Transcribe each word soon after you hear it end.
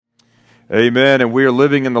Amen. And we are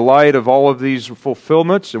living in the light of all of these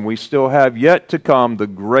fulfillments, and we still have yet to come the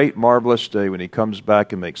great, marvelous day when He comes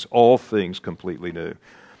back and makes all things completely new.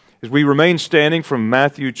 As we remain standing from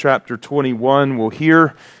Matthew chapter 21, we'll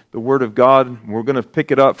hear the Word of God. We're going to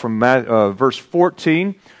pick it up from verse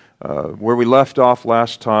 14, where we left off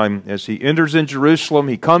last time. As He enters in Jerusalem,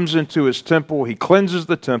 He comes into His temple, He cleanses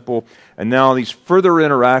the temple, and now these further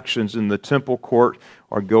interactions in the temple court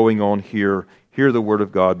are going on here. Hear the Word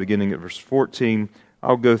of God beginning at verse 14.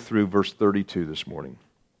 I'll go through verse 32 this morning.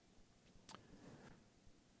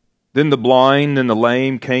 Then the blind and the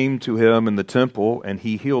lame came to Him in the temple, and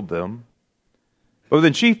He healed them. But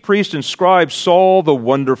the chief priests and scribes saw the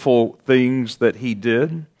wonderful things that He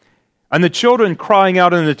did, and the children crying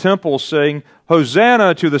out in the temple, saying,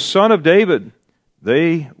 Hosanna to the Son of David.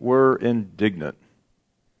 They were indignant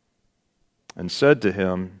and said to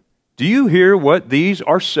Him, Do you hear what these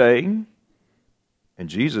are saying? And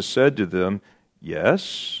Jesus said to them,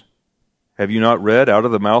 Yes. Have you not read, out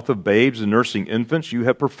of the mouth of babes and nursing infants you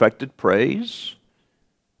have perfected praise?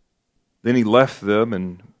 Then He left them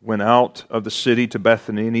and went out of the city to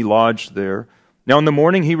Bethany, and He lodged there. Now in the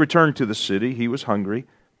morning He returned to the city. He was hungry.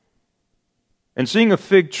 And seeing a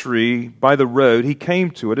fig tree by the road, He came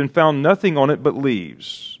to it and found nothing on it but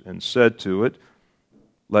leaves, and said to it,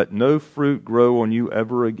 Let no fruit grow on you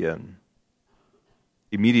ever again.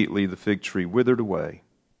 Immediately the fig tree withered away.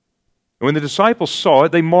 And when the disciples saw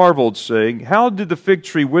it, they marveled, saying, How did the fig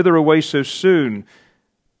tree wither away so soon?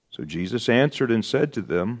 So Jesus answered and said to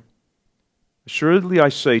them, Assuredly I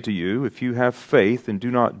say to you, if you have faith and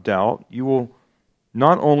do not doubt, you will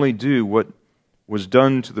not only do what was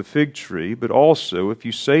done to the fig tree, but also if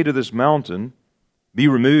you say to this mountain, Be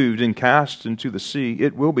removed and cast into the sea,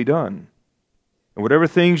 it will be done. And whatever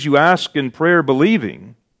things you ask in prayer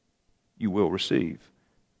believing, you will receive.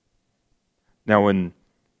 Now when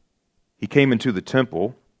He came into the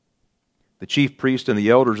temple, the chief priest and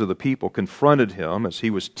the elders of the people confronted Him as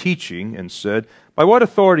He was teaching and said, By what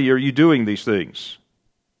authority are you doing these things?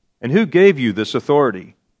 And who gave you this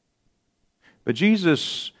authority? But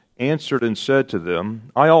Jesus answered and said to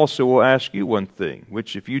them, I also will ask you one thing,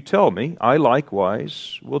 which if you tell me, I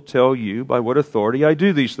likewise will tell you by what authority I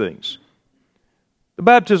do these things. The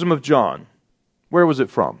baptism of John, where was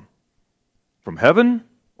it from? From heaven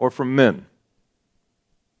or from men?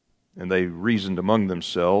 And they reasoned among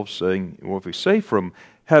themselves, saying, Well, if we say from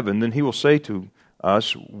heaven, then He will say to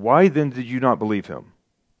us, Why then did you not believe Him?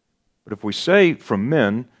 But if we say from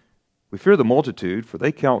men, we fear the multitude, for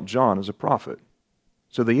they count John as a prophet.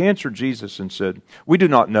 So they answered Jesus and said, We do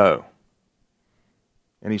not know.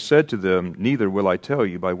 And He said to them, Neither will I tell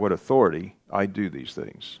you by what authority I do these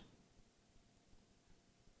things.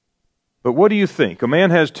 But what do you think? A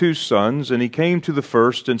man has 2 sons, and he came to the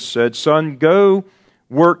first and said, Son, go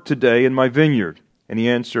work today in my vineyard. And he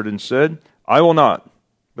answered and said, I will not.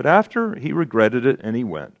 But after he regretted it, and he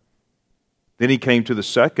went. Then he came to the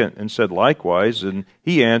second and said likewise, and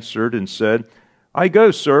he answered and said, I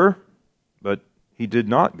go, sir. But he did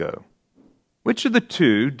not go. Which of the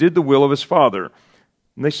 2 did the will of his father?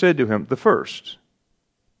 And they said to him, The first.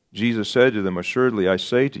 Jesus said to them, Assuredly I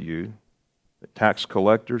say to you, that tax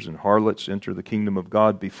collectors and harlots enter the kingdom of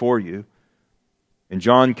God before you. And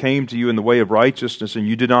John came to you in the way of righteousness, and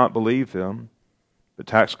you did not believe him. But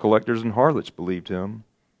tax collectors and harlots believed him.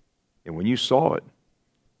 And when you saw it,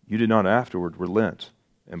 you did not afterward relent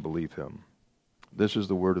and believe him. This is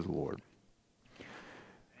the word of the Lord.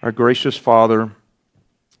 Our gracious Father,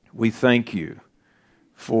 we thank you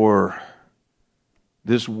for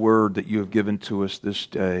this word that you have given to us this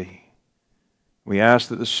day. We ask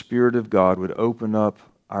that the Spirit of God would open up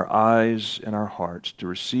our eyes and our hearts to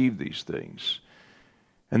receive these things,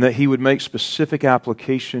 and that He would make specific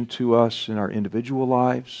application to us in our individual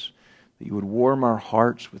lives, that you would warm our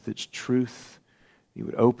hearts with its truth, you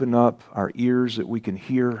would open up our ears that we can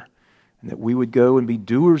hear, and that we would go and be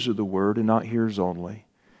doers of the word and not hearers only,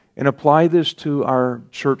 and apply this to our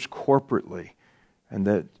church corporately, and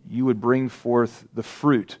that you would bring forth the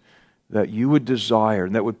fruit that you would desire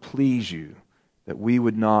and that would please you, that we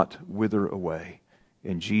would not wither away.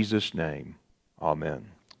 In Jesus' name, amen.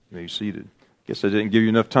 You may be seated. Guess I didn't give you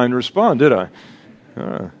enough time to respond, did I?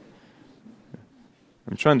 I'm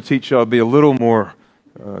trying to teach y'all to be a little more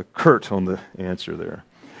curt on the answer there.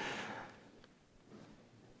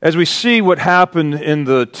 As we see what happened in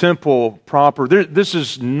the temple proper, this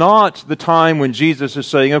is not the time when Jesus is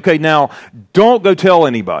saying, okay, now don't go tell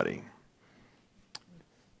anybody.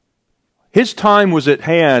 his time was at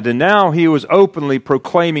hand, and now he was openly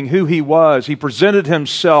proclaiming who he was. He presented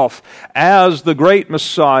himself as the great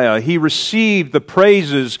Messiah. He received the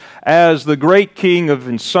praises as the great King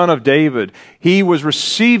and Son of David. He was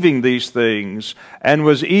receiving these things and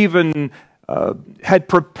was even had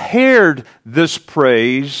prepared this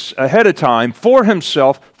praise ahead of time for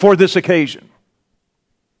himself for this occasion.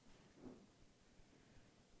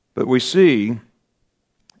 But we see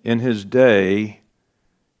in his day,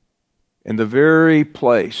 in the very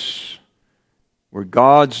place where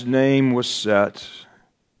God's name was set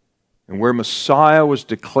and where Messiah was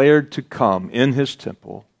declared to come in his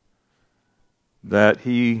temple, that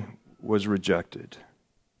he was rejected.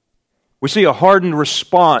 We see a hardened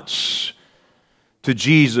response to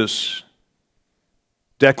Jesus'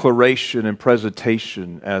 declaration and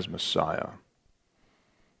presentation as Messiah.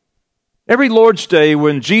 Every Lord's Day,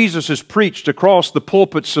 when Jesus is preached across the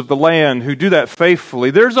pulpits of the land who do that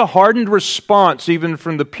faithfully, there's a hardened response even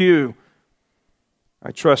from the pew.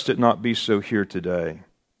 I trust it not be so here today.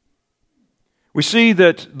 We see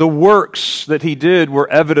that the works that he did were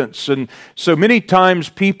evidence, and so many times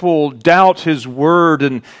people doubt his word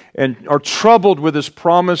and are troubled with his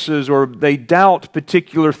promises, or they doubt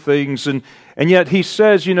particular things, and yet he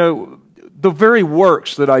says, the very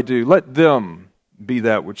works that I do, let them be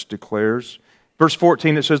that which declares. Verse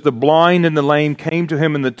 14, it says, the blind and the lame came to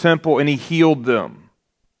him in the temple, and he healed them.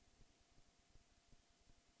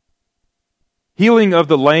 Healing of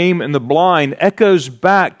the lame and the blind echoes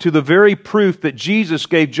back to the very proof that Jesus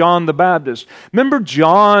gave John the Baptist. Remember,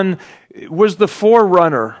 John was the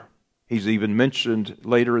forerunner. He's even mentioned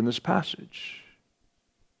later in this passage.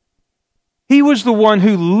 He was the one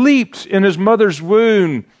who leaped in his mother's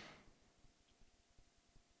womb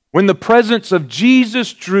when the presence of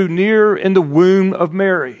Jesus drew near in the womb of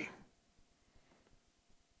Mary.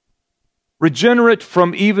 Regenerate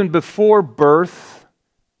from even before birth,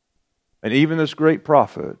 and even this great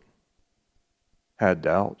prophet had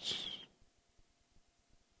doubts.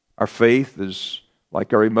 Our faith is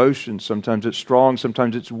like our emotions. Sometimes it's strong,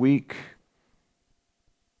 sometimes it's weak.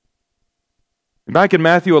 Back in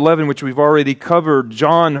Matthew 11, which we've already covered,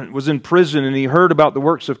 John was in prison and he heard about the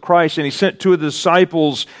works of Christ, and he sent two of the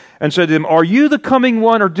disciples and said to him, are you the coming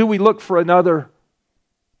one, or do we look for another?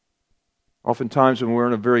 Oftentimes when we're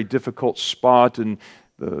in a very difficult spot and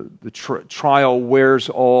the trial wears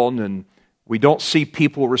on and we don't see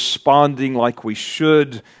people responding like we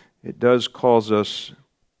should, it does cause us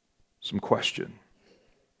some question.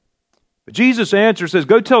 But Jesus answers, says,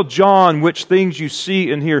 go tell John which things you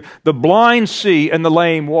see and hear. The blind see and the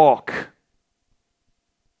lame walk.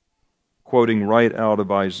 Quoting right out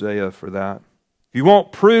of Isaiah for that. If you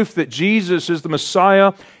want proof that Jesus is the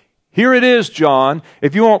Messiah, here it is, John.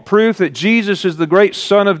 If you want proof that Jesus is the great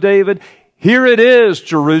Son of David, here it is,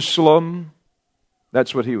 Jerusalem.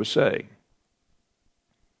 That's what he was saying.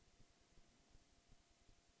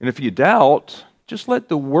 And if you doubt, just let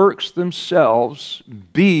the works themselves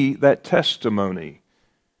be that testimony.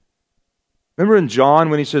 Remember in John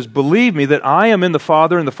when he says, believe me that I am in the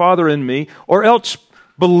Father and the Father in me, or else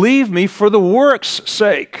believe me for the works'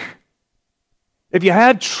 sake. If you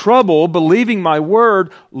had trouble believing my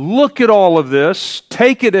word, look at all of this,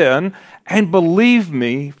 take it in, and believe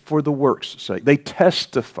me for the works' sake. They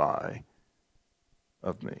testify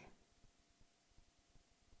of me.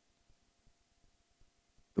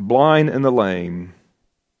 The blind and the lame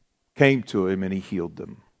came to him and he healed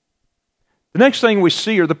them. The next thing we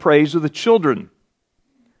see are the praise of the children.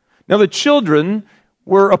 Now the children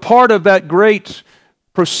were a part of that great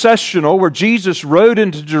processional where Jesus rode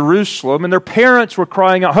into Jerusalem, and their parents were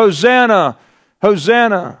crying out, Hosanna,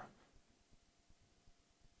 Hosanna,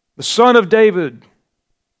 the Son of David.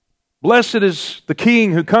 Blessed is the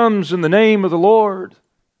King who comes in the name of the Lord.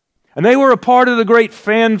 And they were a part of the great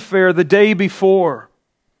fanfare the day before.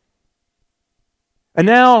 And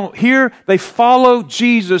now here they follow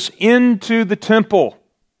Jesus into the temple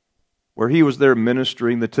where he was there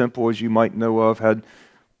ministering. The temple, as you might know of, had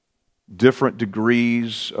different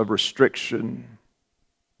degrees of restriction.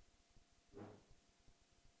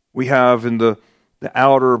 We have in the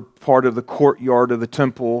outer part of the courtyard of the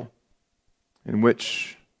temple in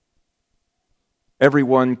which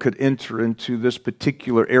everyone could enter into this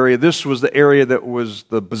particular area. This was the area that was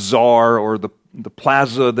the bazaar or the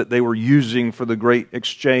plaza that they were using for the great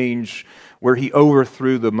exchange, where he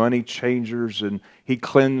overthrew the money changers and he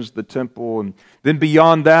cleansed the temple. And then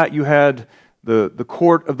beyond that you had the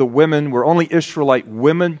court of the women, where only Israelite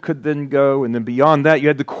women could then go. And then beyond that you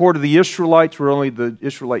had the court of the Israelites, where only the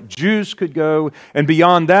Israelite Jews could go. And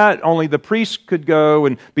beyond that only the priests could go.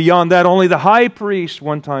 And beyond that only the high priest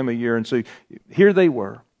one time a year. And so here they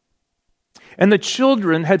were. And the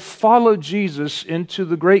children had followed Jesus into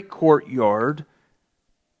the great courtyard,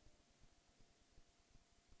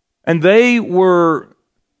 and they were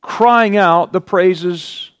crying out the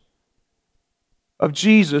praises of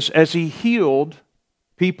Jesus as He healed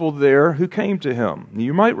people there who came to Him.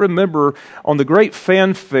 You might remember on the great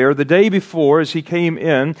fanfare the day before as He came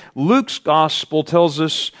in, Luke's gospel tells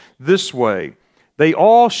us this way. They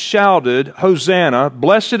all shouted, "Hosanna,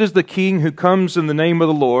 blessed is the King who comes in the name of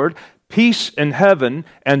the Lord, peace in heaven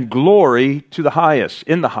and glory to the highest,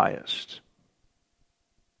 in the highest."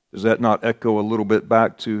 Does that not echo a little bit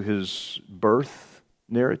back to His birth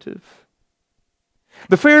narrative?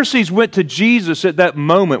 The Pharisees went to Jesus at that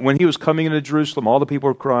moment when He was coming into Jerusalem. All the people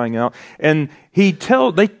were crying out. And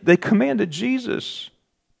they commanded Jesus,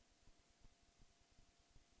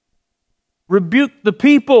 rebuke the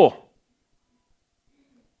people.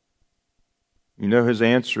 You know His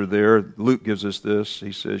answer there. Luke gives us this.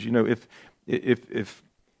 He says,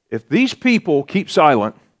 if these people keep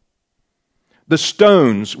silent, the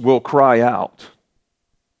stones will cry out.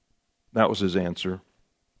 That was His answer.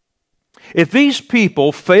 If these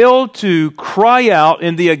people fail to cry out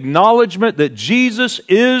in the acknowledgement that Jesus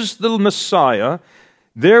is the Messiah,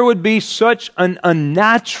 there would be such an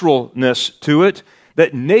unnaturalness to it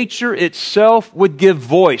that nature itself would give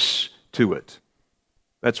voice to it.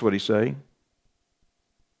 That's what He's saying.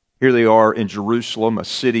 Here they are in Jerusalem, a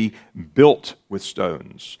city built with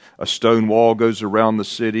stones. A stone wall goes around the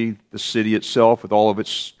city. The city itself, with all of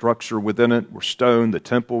its structure within it, were stone. The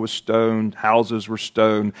temple was stone. Houses were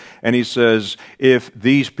stone. And He says, if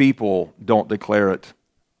these people don't declare it,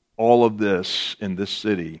 all of this in this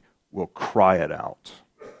city will cry it out.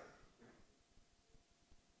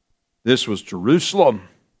 This was Jerusalem.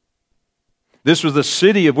 This was the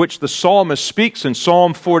city of which the psalmist speaks in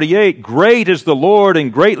Psalm 48. Great is the Lord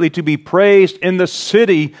and greatly to be praised in the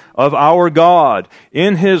city of our God,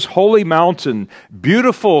 in His holy mountain,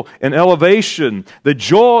 beautiful in elevation. The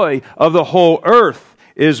joy of the whole earth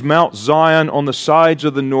is Mount Zion on the sides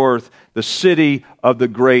of the north, the city of the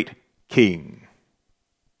great King.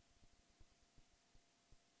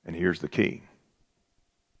 And here's the King.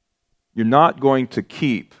 You're not going to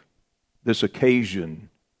keep this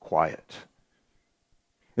occasion quiet.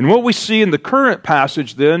 And what we see in the current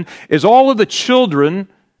passage then is all of the children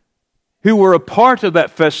who were a part of that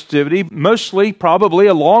festivity, mostly probably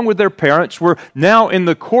along with their parents, were now in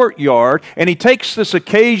the courtyard. And He takes this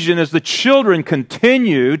occasion as the children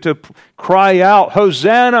continue to cry out,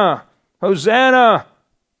 "Hosanna! Hosanna!"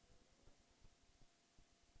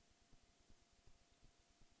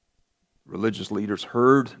 Religious leaders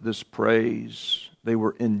heard this praise. They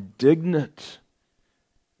were indignant.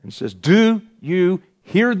 And says, "Do you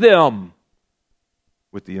hear them?"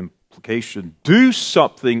 With the implication, do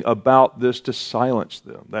something about this to silence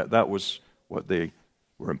them. That was what they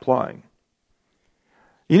were implying.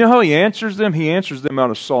 You know how He answers them? He answers them out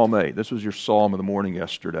of Psalm 8. This was your psalm of the morning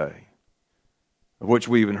yesterday, of which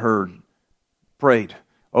we even heard, prayed,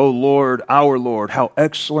 "O Lord, our Lord, how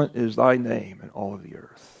excellent is Thy name in all of the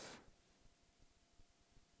earth."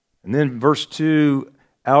 And then verse 2,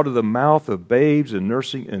 out of the mouth of babes and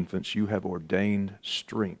nursing infants you have ordained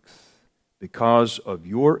strength because of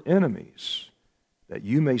your enemies, that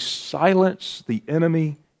you may silence the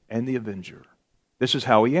enemy and the avenger. This is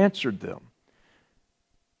how He answered them.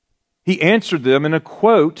 He answered them in a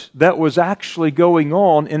quote that was actually going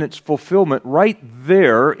on in its fulfillment right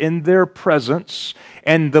there in their presence,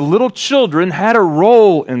 and the little children had a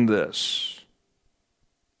role in this.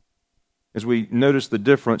 As we notice the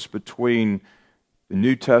difference between the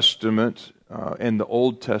New Testament and the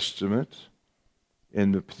Old Testament,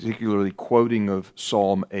 in the particularly quoting of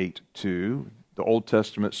Psalm 8:2, the Old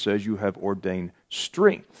Testament says you have ordained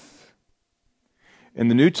strength. In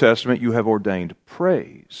the New Testament, you have ordained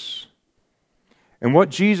praise. And what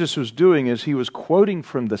Jesus was doing is He was quoting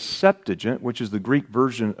from the Septuagint, which is the Greek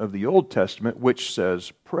version of the Old Testament, which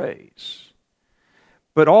says praise.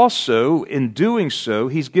 But also, in doing so,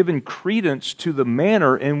 He's given credence to the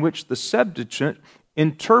manner in which the Septuagint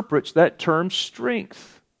interprets that term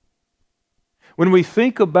strength. When we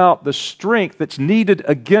think about the strength that's needed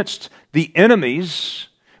against the enemies,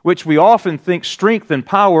 which we often think strength and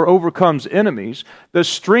power overcomes enemies, the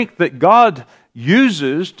strength that God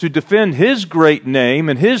uses to defend His great name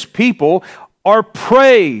and His people are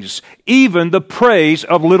praise, even the praise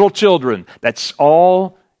of little children. That's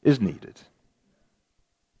all is needed.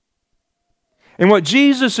 And what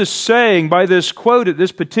Jesus is saying by this quote at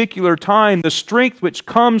this particular time, the strength which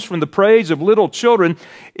comes from the praise of little children,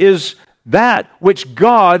 is that which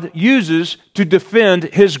God uses to defend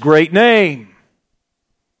His great name.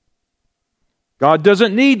 God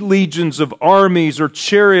doesn't need legions of armies or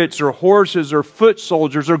chariots or horses or foot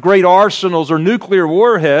soldiers or great arsenals or nuclear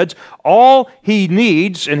warheads. All He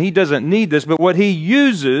needs, and He doesn't need this, but what He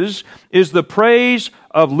uses is the praise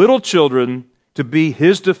of little children to be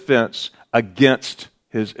His defense against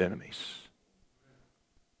His enemies.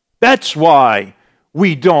 That's why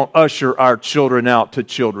we don't usher our children out to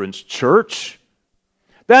children's church.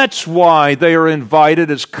 That's why they are invited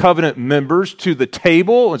as covenant members to the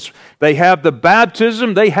table. They have the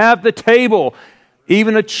baptism, they have the table.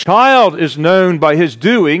 Even a child is known by his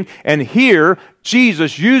doing, and here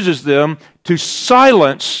Jesus uses them to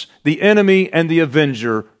silence the enemy and the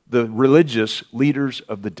avenger, the religious leaders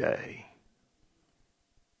of the day.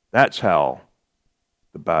 That's how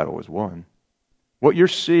the battle is won. What you're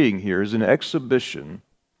seeing here is an exhibition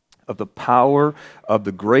of the power of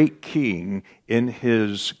the great king in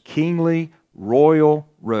his kingly royal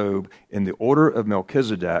robe in the order of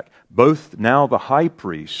Melchizedek, both now the high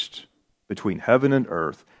priest between heaven and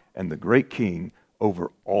earth, and the great king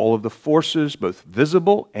over all of the forces, both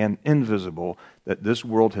visible and invisible, that this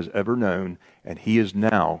world has ever known. And he is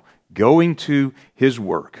now going to his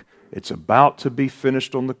work. It's about to be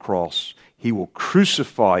finished on the cross. He will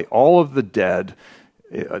crucify all of the dead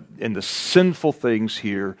and the sinful things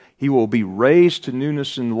here. He will be raised to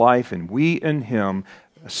newness in life, and we in Him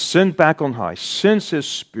ascend back on high, sends His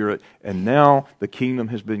Spirit, and now the kingdom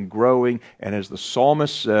has been growing. And as the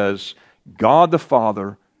psalmist says, God the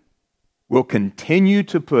Father will continue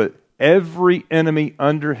to put every enemy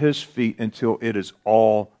under His feet until it is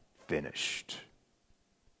all finished.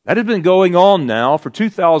 That has been going on now for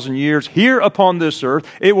 2,000 years here upon this earth.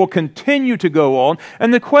 It will continue to go on.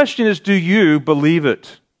 And the question is, do you believe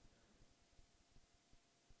it?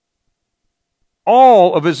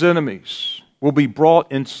 All of His enemies will be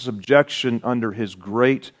brought into subjection under His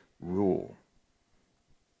great rule.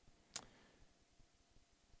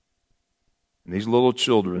 And these little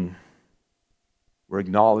children were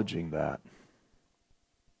acknowledging that.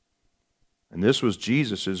 And this was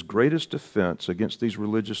Jesus' greatest defense against these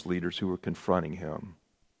religious leaders who were confronting Him.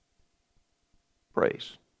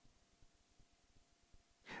 Praise.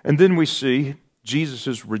 And then we see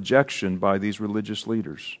Jesus' rejection by these religious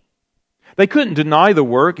leaders. They couldn't deny the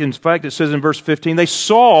work. In fact, it says in verse 15, they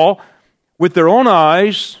saw with their own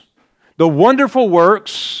eyes the wonderful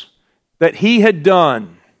works that He had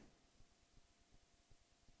done.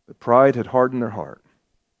 But pride had hardened their heart.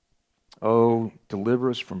 Oh, deliver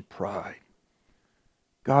us from pride.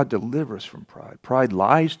 God, deliver us from pride. Pride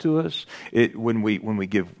lies to us. When we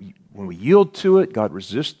yield to it, God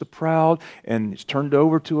resists the proud, and it's turned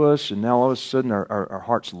over to us, and now all of a sudden our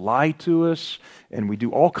hearts lie to us, and we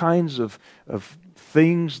do all kinds of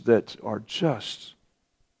things that are just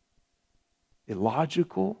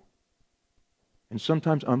illogical and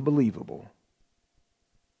sometimes unbelievable.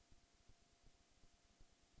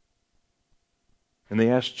 And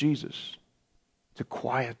they asked Jesus to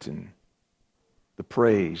quieten the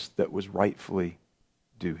praise that was rightfully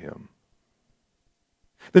due Him.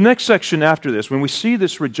 The next section after this, when we see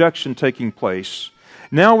this rejection taking place,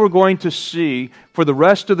 now we're going to see for the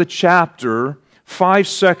rest of the chapter 5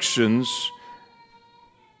 sections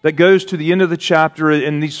that goes to the end of the chapter,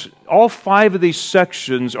 and all 5 of these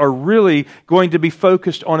sections are really going to be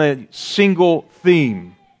focused on a single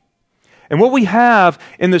theme. And what we have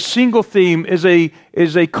in the single theme is a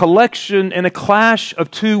collection and a clash of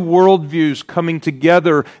 2 worldviews coming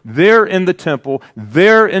together there in the temple,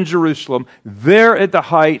 there in Jerusalem, there at the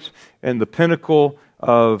height and the pinnacle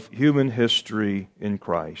of human history in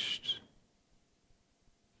Christ.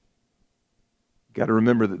 You've got to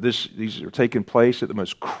remember that these are taking place at the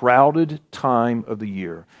most crowded time of the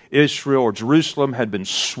year. Israel or Jerusalem had been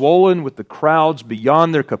swollen with the crowds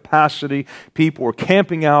beyond their capacity. People were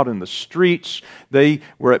camping out in the streets. They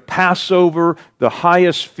were at Passover, the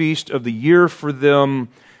highest feast of the year for them.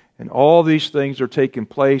 And all these things are taking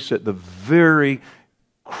place at the very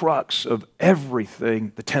crux of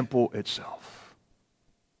everything, the temple itself.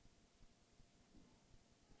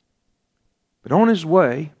 But on His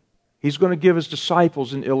way, He's going to give His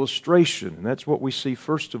disciples an illustration, and that's what we see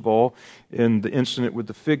first of all in the incident with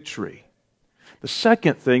the fig tree. The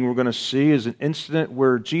second thing we're going to see is an incident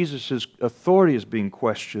where Jesus' authority is being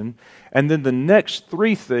questioned, and then the next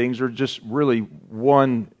 3 things are just really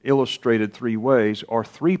one illustrated 3 ways, are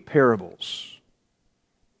 3 parables.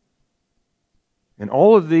 And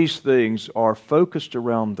all of these things are focused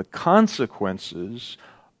around the consequences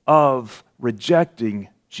of rejecting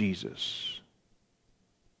Jesus.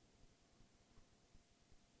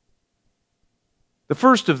 The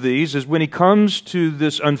first of these is when he comes to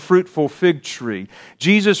this unfruitful fig tree.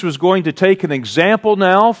 Jesus was going to take an example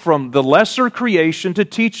now from the lesser creation to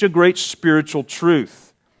teach a great spiritual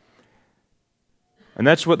truth. And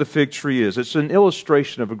that's what the fig tree is. It's an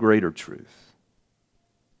illustration of a greater truth.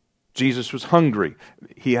 Jesus was hungry.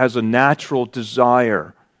 He has a natural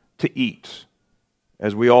desire to eat,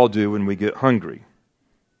 as we all do when we get hungry.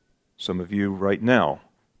 Some of you right now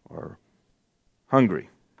are hungry.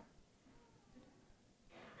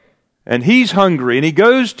 And he's hungry, and he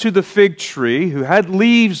goes to the fig tree who had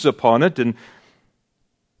leaves upon it, and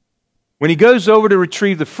when he goes over to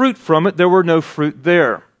retrieve the fruit from it, there were no fruit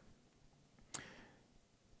there.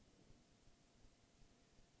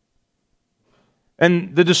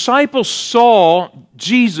 And the disciples saw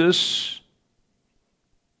Jesus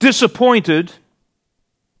disappointed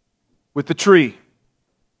with the tree,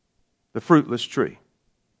 the fruitless tree.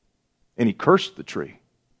 And he cursed the tree.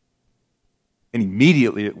 And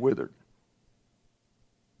immediately it withered.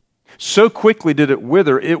 So quickly did it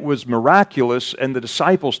wither, it was miraculous, and the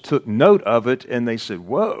disciples took note of it, and they said,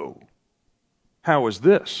 "Whoa, how is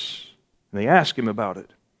this?" And they asked him about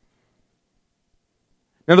it.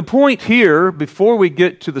 Now the point here, before we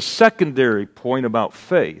get to the secondary point about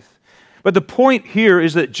faith, but the point here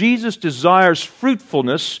is that Jesus desires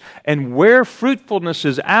fruitfulness, and where fruitfulness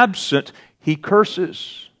is absent, he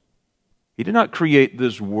curses. He did not create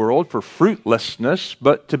this world for fruitlessness,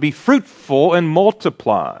 but to be fruitful and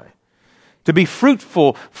multiply. To be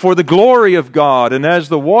fruitful for the glory of God. And as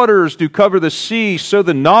the waters do cover the sea, so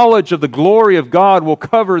the knowledge of the glory of God will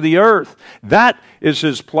cover the earth. That is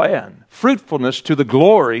his plan. Fruitfulness to the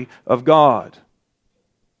glory of God.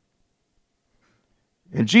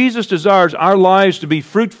 And Jesus desires our lives to be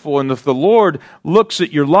fruitful, and if the Lord looks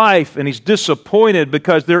at your life and he's disappointed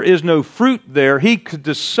because there is no fruit there, he could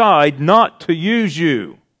decide not to use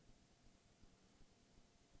you.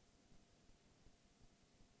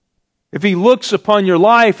 If he looks upon your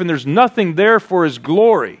life and there's nothing there for his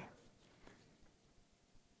glory,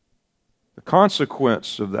 the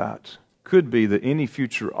consequence of that could be that any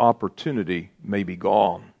future opportunity may be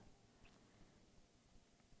gone.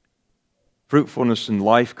 Fruitfulness in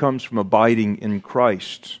life comes from abiding in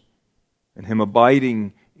Christ and him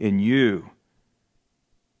abiding in you,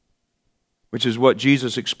 which is what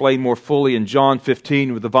Jesus explained more fully in John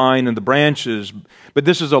 15 with the vine and the branches. But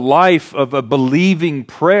this is a life of a believing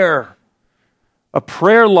prayer, a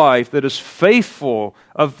prayer life that is faithful,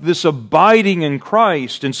 of this abiding in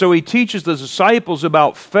Christ. And so he teaches the disciples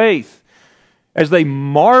about faith as they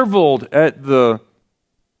marveled at the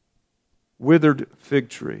withered fig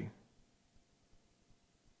tree.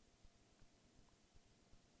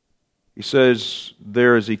 He says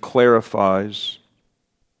there as he clarifies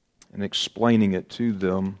and explaining it to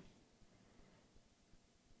them,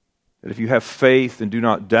 that if you have faith and do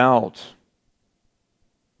not doubt,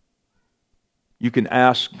 you can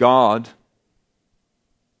ask God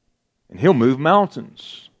and he'll move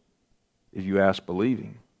mountains if you ask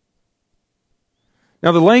believing.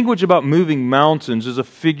 Now the language about moving mountains is a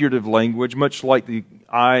figurative language, much like the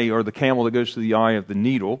eye or the camel that goes through the eye of the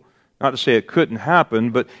needle. Not to say it couldn't happen,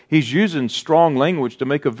 but he's using strong language to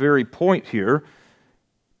make a very point here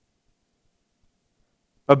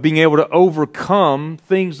of being able to overcome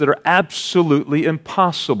things that are absolutely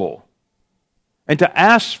impossible and to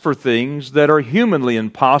ask for things that are humanly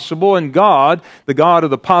impossible. And God, the God of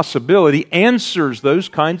the possibility, answers those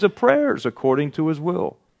kinds of prayers according to his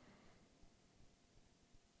will.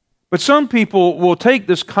 But some people will take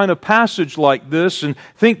this kind of passage like this and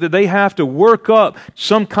think that they have to work up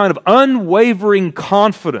some kind of unwavering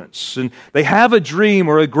confidence. And they have a dream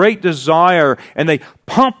or a great desire and they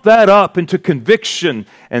pump that up into conviction.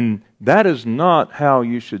 And that is not how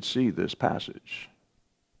you should see this passage.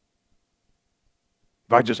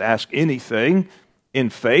 If I just ask anything in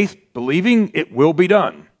faith, believing, it will be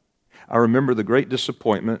done. I remember the great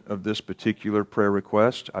disappointment of this particular prayer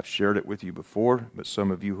request. I've shared it with you before, but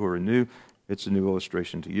some of you who are new, it's a new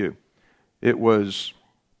illustration to you. It was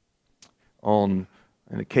on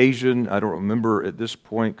an occasion, I don't remember at this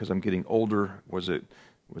point because I'm getting older, was it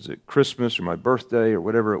Christmas or my birthday or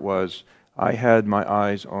whatever it was, I had my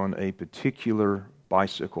eyes on a particular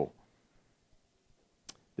bicycle.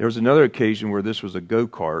 There was another occasion where this was a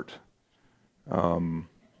go-kart.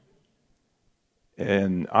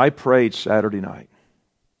 And I prayed Saturday night,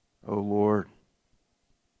 "Oh Lord,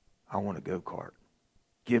 I want a go-kart.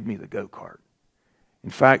 Give me the go-kart.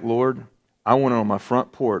 In fact, Lord, I want it on my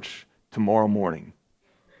front porch tomorrow morning."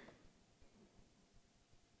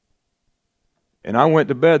 And I went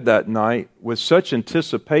to bed that night with such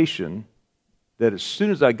anticipation that as soon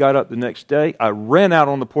as I got up the next day, I ran out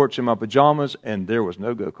on the porch in my pajamas and there was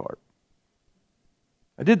no go-kart.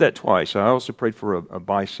 I did that twice. I also prayed for a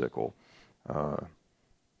bicycle. And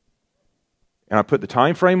I put the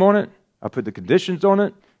time frame on it. I put the conditions on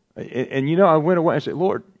it. And I went away and said,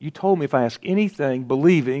 Lord, you told me if I ask anything,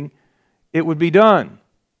 believing, it would be done.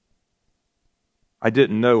 I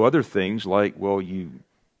didn't know other things like, well, you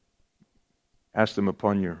ask them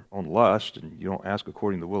upon your own lust and you don't ask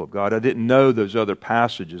according to the will of God. I didn't know those other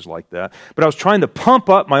passages like that. But I was trying to pump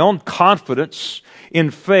up my own confidence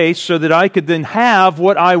in faith so that I could then have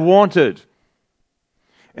what I wanted.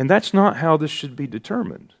 And that's not how this should be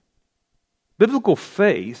determined. Biblical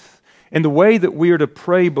faith and the way that we are to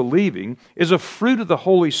pray believing is a fruit of the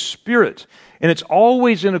Holy Spirit. And it's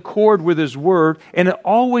always in accord with His Word, and it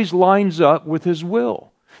always lines up with His will.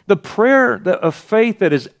 The prayer of faith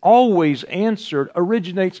that is always answered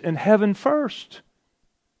originates in heaven first.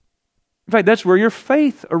 In fact, that's where your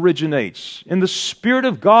faith originates, in the Spirit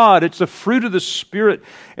of God. It's the fruit of the Spirit.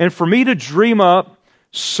 And for me to dream up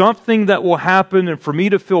something that will happen, and for me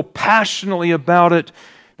to feel passionately about it,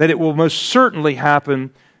 that it will most certainly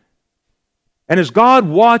happen. And as God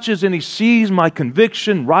watches and He sees my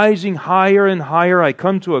conviction rising higher and higher, I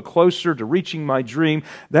come to a closer to reaching my dream.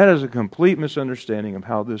 That is a complete misunderstanding of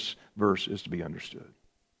how this verse is to be understood.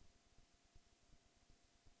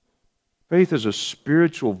 Faith is a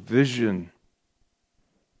spiritual vision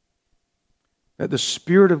that the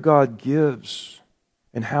Spirit of God gives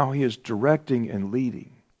and how He is directing and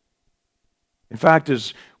leading. In fact,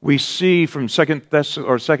 as we see from 2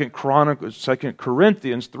 Corinthians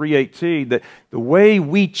 3:18, that the way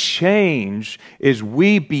we change is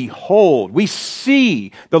we behold, we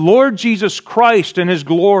see the Lord Jesus Christ in His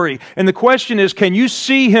glory. And the question is, can you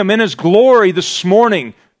see Him in His glory this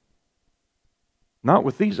morning? Not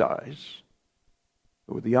with these eyes,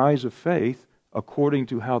 but with the eyes of faith, according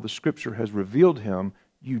to how the Scripture has revealed Him,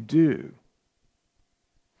 you do.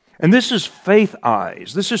 And this is faith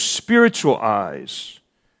eyes. This is spiritual eyes.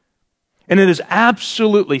 And it is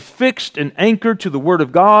absolutely fixed and anchored to the Word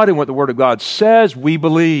of God, and what the Word of God says, we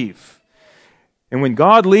believe. And when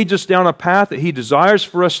God leads us down a path that He desires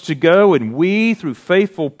for us to go, and we, through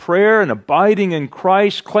faithful prayer and abiding in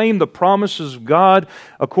Christ, claim the promises of God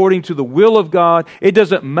according to the will of God, it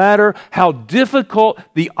doesn't matter how difficult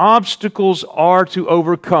the obstacles are to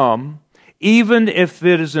overcome, even if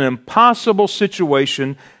it is an impossible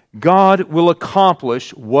situation, God will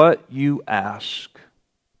accomplish what you ask.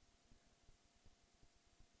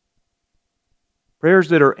 Prayers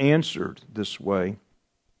that are answered this way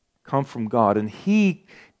come from God, and He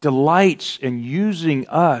delights in using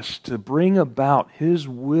us to bring about His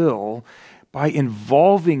will by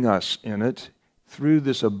involving us in it through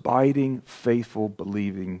this abiding, faithful,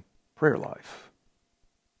 believing prayer life.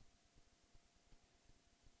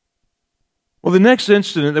 Well, the next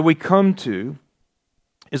incident that we come to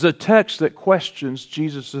is a text that questions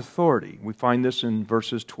Jesus' authority. We find this in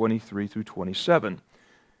verses 23 through 27.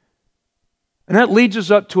 And that leads us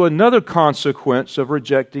up to another consequence of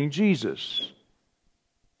rejecting Jesus.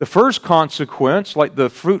 The first consequence, like the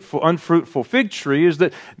unfruitful fig tree, is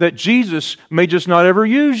that Jesus may just not ever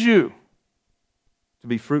use you to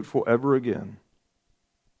be fruitful ever again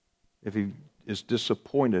if He is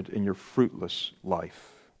disappointed in your fruitless life.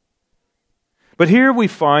 But here we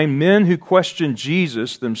find men who questioned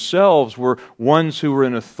Jesus themselves were ones who were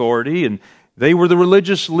in authority, and they were the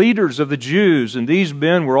religious leaders of the Jews, and these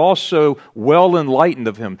men were also well enlightened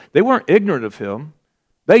of Him. They weren't ignorant of Him.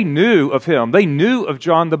 They knew of Him. They knew of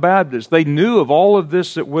John the Baptist. They knew of all of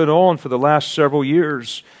this that went on for the last several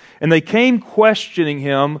years. And they came questioning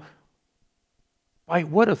Him, by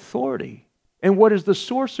what authority? And what is the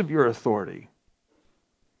source of your authority?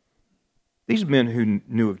 These men who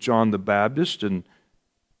knew of John the Baptist, and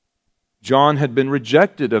John had been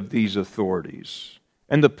rejected of these authorities.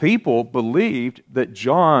 And the people believed that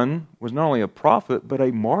John was not only a prophet, but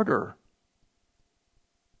a martyr.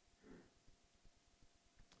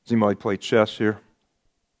 Does anybody play chess here?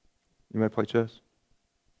 Anybody play chess?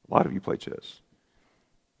 A lot of you play chess.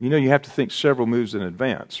 You know you have to think several moves in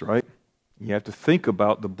advance, right? You have to think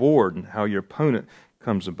about the board and how your opponent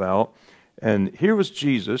comes about. And here was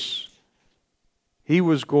Jesus. He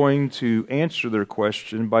was going to answer their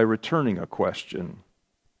question by returning a question.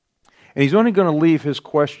 And He's only going to leave His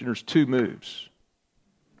questioners two moves.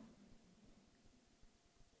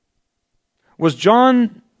 Was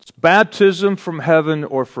John's baptism from heaven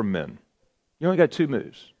or from men? You only got two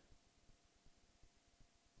moves.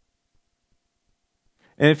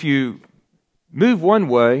 And if you move one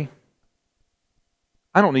way,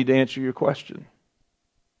 I don't need to answer your question.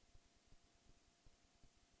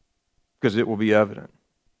 because it will be evident.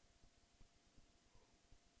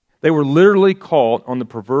 They were literally caught on the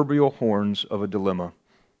proverbial horns of a dilemma,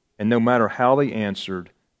 and no matter how they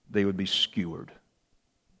answered, they would be skewered.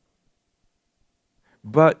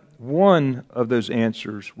 But one of those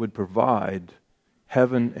answers would provide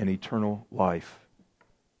heaven and eternal life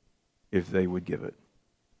if they would give it.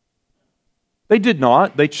 They did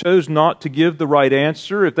not. They chose not to give the right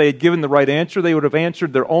answer. If they had given the right answer, they would have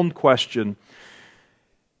answered their own question.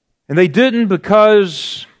 And they didn't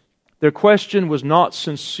because their question was not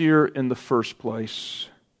sincere in the first place.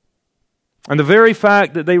 And the very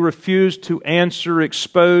fact that they refused to answer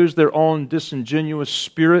exposed their own disingenuous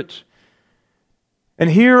spirit. And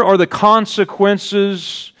here are the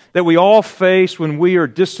consequences that we all face when we are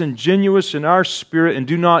disingenuous in our spirit and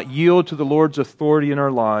do not yield to the Lord's authority in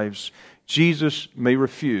our lives. Jesus may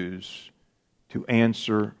refuse to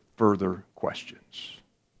answer further questions.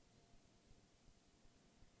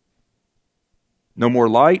 No more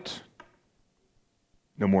light,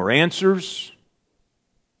 no more answers,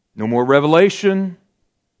 no more revelation.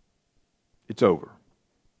 It's over.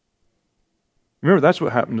 Remember, that's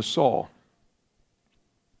what happened to Saul.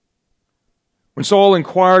 When Saul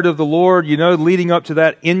inquired of the Lord, leading up to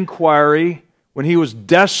that inquiry, when he was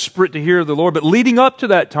desperate to hear the Lord, but leading up to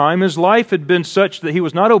that time, his life had been such that he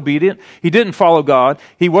was not obedient. He didn't follow God.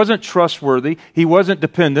 He wasn't trustworthy. He wasn't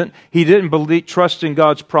dependent. He didn't trust in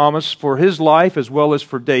God's promise for his life as well as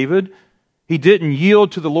for David. He didn't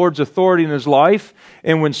yield to the Lord's authority in his life.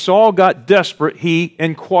 And when Saul got desperate, he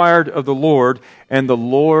inquired of the Lord, and the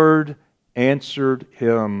Lord answered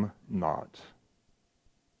him not.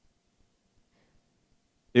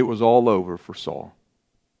 It was all over for Saul.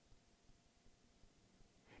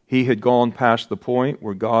 He had gone past the point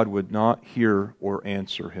where God would not hear or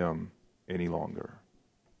answer him any longer.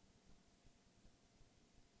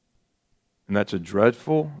 And that's a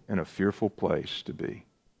dreadful and a fearful place to be.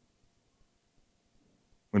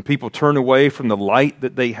 When people turn away from the light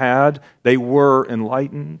that they had, they were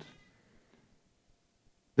enlightened.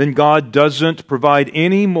 Then God doesn't provide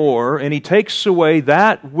any more, and He takes away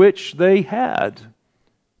that which they had,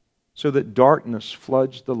 so that darkness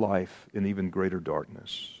floods the life in even greater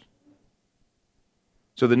darkness.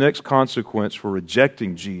 So the next consequence for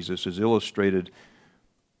rejecting Jesus is illustrated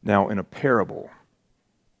now in a parable,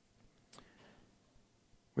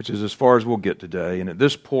 which is as far as we'll get today. And at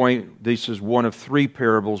this point, this is one of three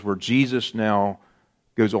parables where Jesus now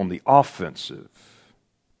goes on the offensive.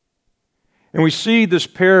 And we see this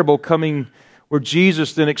parable coming where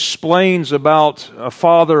Jesus then explains about a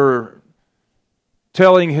father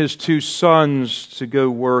telling his two sons to go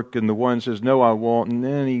work, and the one says, "No, I won't," and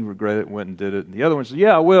then he regretted it, went and did it. And the other one says,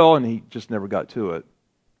 "Yeah, I will," and he just never got to it.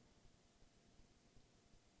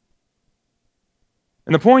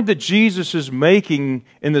 And the point that Jesus is making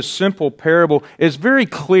in this simple parable is very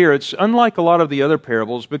clear. It's unlike a lot of the other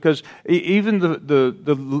parables because even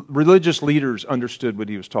the religious leaders understood what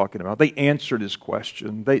he was talking about. They answered his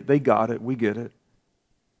question. They got it. We get it.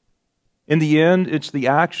 In the end, it's the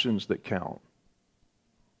actions that count,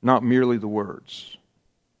 not merely the words.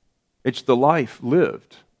 It's the life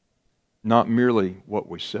lived, not merely what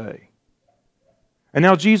we say. And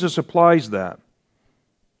now Jesus applies that.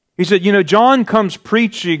 He said, John comes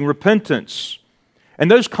preaching repentance.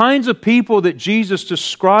 And those kinds of people that Jesus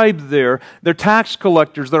described there, they're tax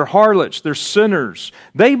collectors, they're harlots, they're sinners.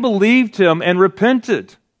 They believed him and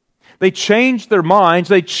repented. They changed their minds,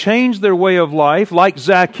 they changed their way of life, like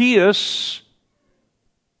Zacchaeus,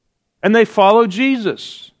 and they followed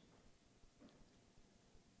Jesus.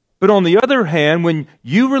 But on the other hand, when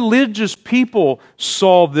you religious people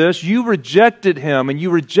saw this, you rejected him and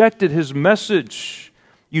you rejected his message.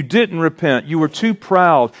 You didn't repent. You were too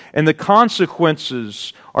proud. And the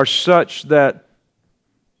consequences are such that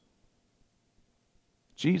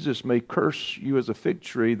Jesus may curse you as a fig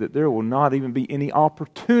tree, that there will not even be any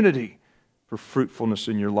opportunity for fruitfulness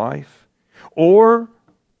in your life. Or,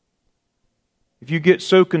 if you get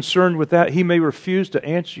so concerned with that, he may refuse to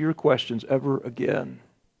answer your questions ever again.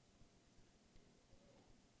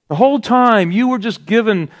 The whole time you were just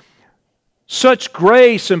given such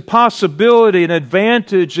grace and possibility and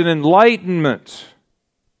advantage and enlightenment.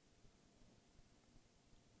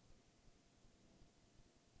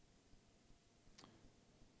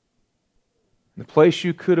 The place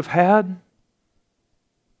you could have had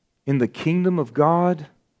in the kingdom of God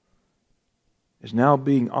is now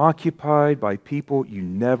being occupied by people you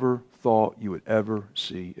never thought you would ever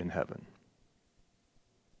see in heaven.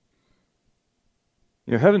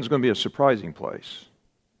 Heaven's going to be a surprising place.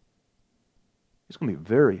 It's going to be a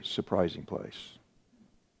very surprising place.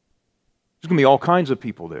 There's going to be all kinds of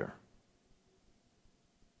people there.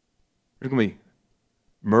 There's going to be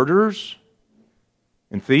murderers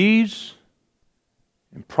and thieves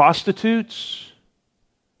and prostitutes,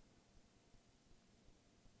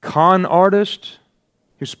 con artists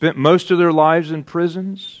who spent most of their lives in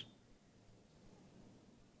prisons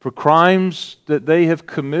for crimes that they have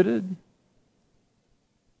committed.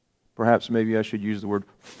 Perhaps maybe I should use the word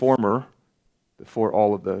former before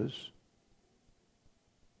all of those.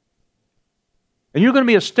 And you're going to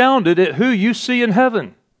be astounded at who you see in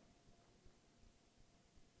heaven.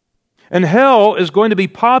 And hell is going to be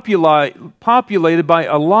populated by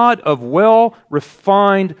a lot of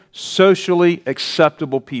well-refined, socially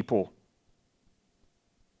acceptable people.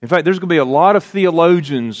 In fact, there's going to be a lot of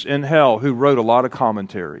theologians in hell who wrote a lot of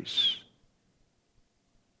commentaries.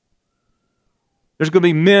 There's going to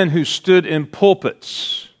be men who stood in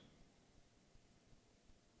pulpits.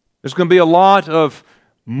 There's going to be a lot of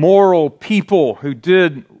moral people who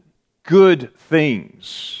did good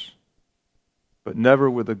things, but never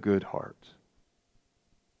with a good heart.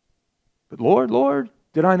 But Lord, Lord,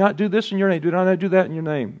 did I not do this in your name? Did I not do that in your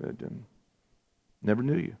name? Never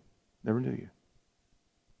knew you. Never knew you.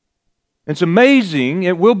 It's amazing,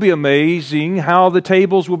 it will be amazing how the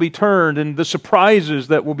tables will be turned and the surprises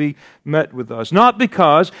that will be met with us. Not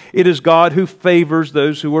because it is God who favors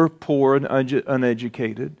those who are poor and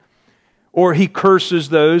uneducated, or He curses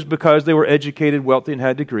those because they were educated, wealthy, and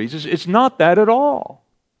had degrees. It's not that at all.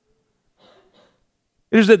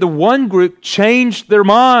 It is that the one group changed their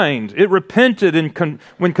mind. It repented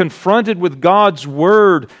when confronted with God's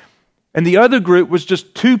Word. And the other group was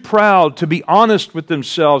just too proud to be honest with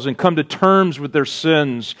themselves and come to terms with their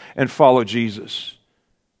sins and follow Jesus.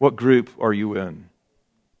 What group are you in?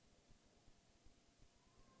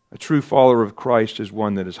 A true follower of Christ is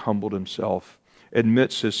one that has humbled himself,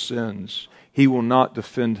 admits his sins. He will not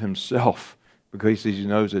defend himself because he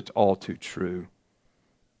knows it's all too true.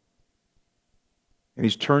 And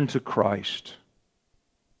he's turned to Christ.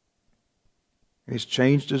 And he's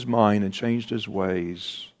changed his mind and changed his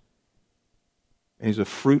ways. And he's a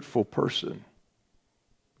fruitful person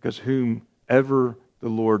because whomever the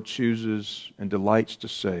Lord chooses and delights to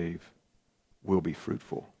save will be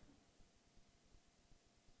fruitful.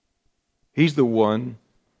 He's the one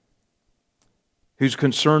who's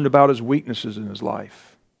concerned about his weaknesses in his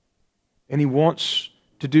life. And he wants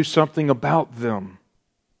to do something about them.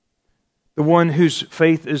 The one whose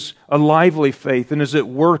faith is a lively faith and is at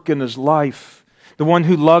work in his life. The one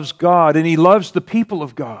who loves God and he loves the people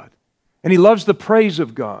of God. And he loves the praise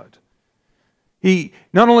of God. He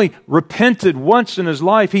not only repented once in his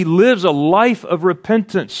life, he lives a life of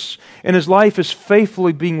repentance. And his life is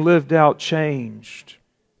faithfully being lived out, changed.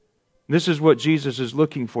 This is what Jesus is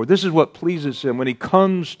looking for. This is what pleases him. When he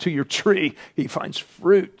comes to your tree, he finds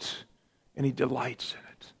fruit and he delights in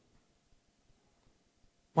it.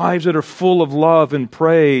 Lives that are full of love and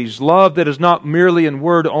praise. Love that is not merely in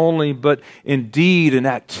word only, but in deed and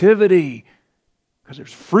activity. Because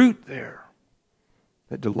there's fruit there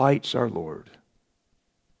that delights our Lord.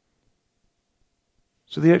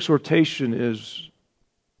 So the exhortation is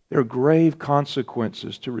there are grave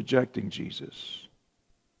consequences to rejecting Jesus.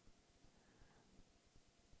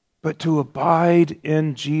 But to abide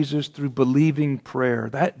in Jesus through believing prayer,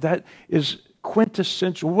 that is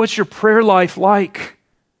quintessential. What's your prayer life like?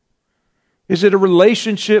 Is it a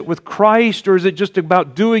relationship with Christ, or is it just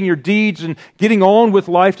about doing your deeds and getting on with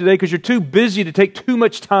life today because you're too busy to take too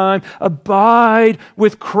much time? Abide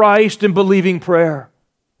with Christ in believing prayer.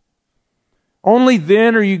 Only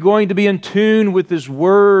then are you going to be in tune with His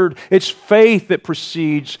Word. It's faith that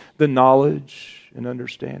precedes the knowledge and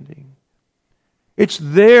understanding. It's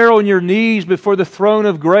there on your knees before the throne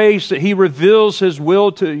of grace that He reveals His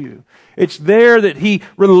will to you. It's there that He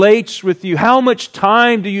relates with you. How much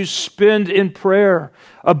time do you spend in prayer?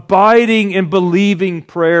 Abiding and believing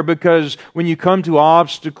prayer, because when you come to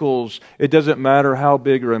obstacles, it doesn't matter how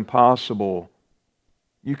big or impossible.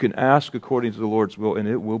 You can ask according to the Lord's will and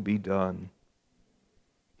it will be done.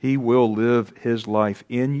 He will live His life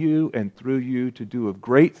in you and through you to do of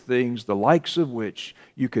great things, the likes of which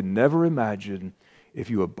you can never imagine if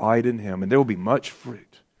you abide in Him. And there will be much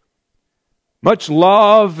fruit. Much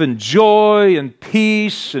love and joy and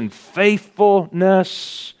peace and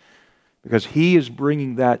faithfulness, because He is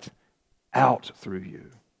bringing that out through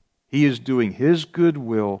you. He is doing His good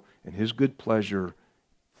will and His good pleasure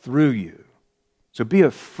through you. So be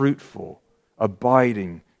a fruitful,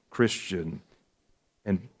 abiding Christian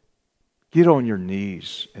and get on your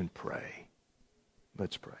knees and pray.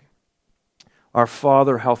 Let's pray. Our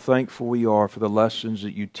Father, how thankful we are for the lessons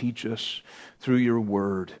that You teach us through Your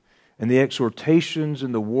Word, and the exhortations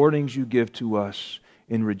and the warnings You give to us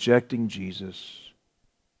in rejecting Jesus.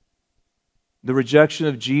 The rejection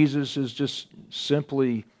of Jesus is just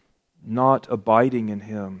simply not abiding in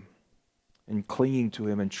Him and clinging to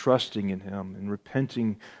Him and trusting in Him and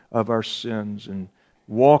repenting of our sins and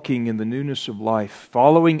walking in the newness of life,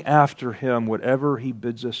 following after Him, whatever He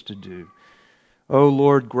bids us to do. Oh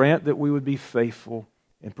Lord, grant that we would be faithful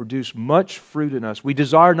and produce much fruit in us. We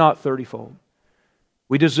desire not 30-fold.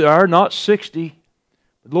 We desire not 60.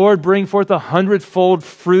 Lord, bring forth 100-fold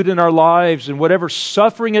fruit in our lives, and whatever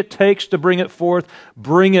suffering it takes to bring it forth,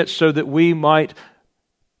 bring it so that we might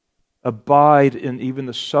abide in even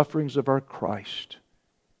the sufferings of our Christ,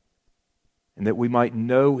 and that we might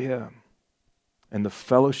know Him and the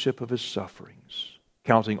fellowship of His sufferings,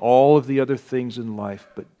 counting all of the other things in life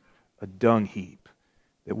but a dung heap,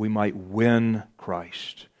 that we might win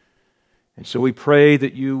Christ. And so we pray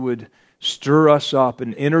that You would stir us up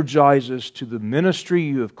and energize us to the ministry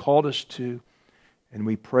You have called us to, and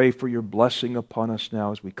we pray for Your blessing upon us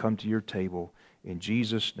now as we come to Your table. In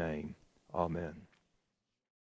Jesus' name, amen.